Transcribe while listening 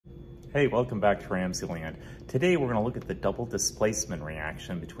Hey, welcome back to RamZland. Today we're going to look at the double displacement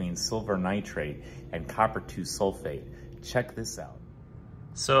reaction between silver nitrate and copper 2 sulfate. Check this out.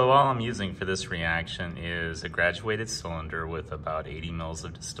 So all I'm using for this reaction is a graduated cylinder with about 80 mils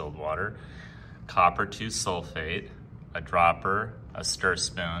of distilled water, copper 2 sulfate, a dropper, a stir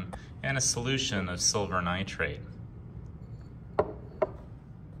spoon, and a solution of silver nitrate.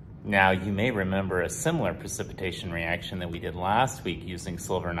 Now, you may remember a similar precipitation reaction that we did last week using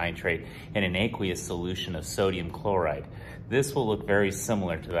silver nitrate in an aqueous solution of sodium chloride. This will look very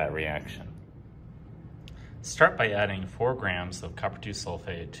similar to that reaction. Start by adding 4 grams of copper 2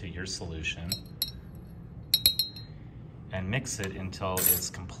 sulfate to your solution and mix it until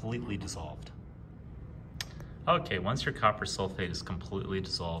it's completely dissolved. Okay, once your copper sulfate is completely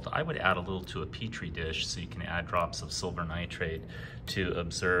dissolved, I would add a little to a petri dish so you can add drops of silver nitrate to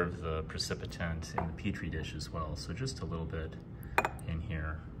observe the precipitant in the petri dish as well. So just a little bit in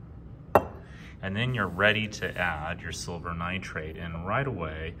here. And then you're ready to add your silver nitrate, and right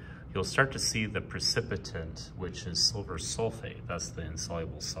away you'll start to see the precipitant, which is silver sulfate. That's the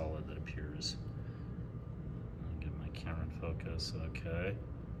insoluble solid that appears. I'll get my camera in focus. Okay,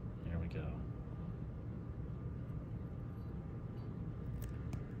 here we go.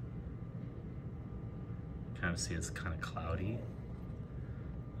 Kind of see it's kind of cloudy.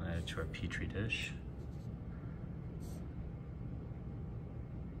 Add it to our petri dish.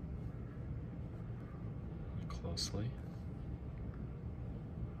 Look closely.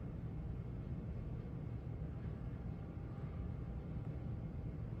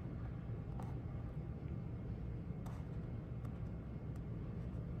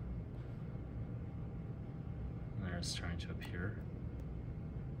 There it's starting to appear.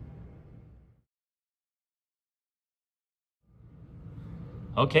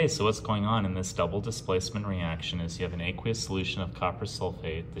 Okay, so what's going on in this double displacement reaction is you have an aqueous solution of copper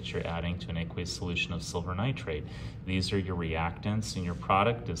sulfate that you're adding to an aqueous solution of silver nitrate. These are your reactants, and your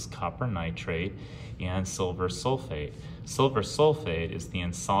product is copper nitrate and silver sulfate. Silver sulfate is the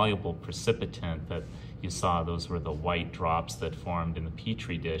insoluble precipitant that you saw. Those were the white drops that formed in the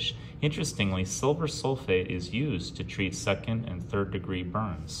petri dish. Interestingly, silver sulfate is used to treat 2nd and 3rd degree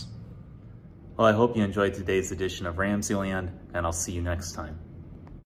burns. Well, I hope you enjoyed today's edition of RamZland, and I'll see you next time.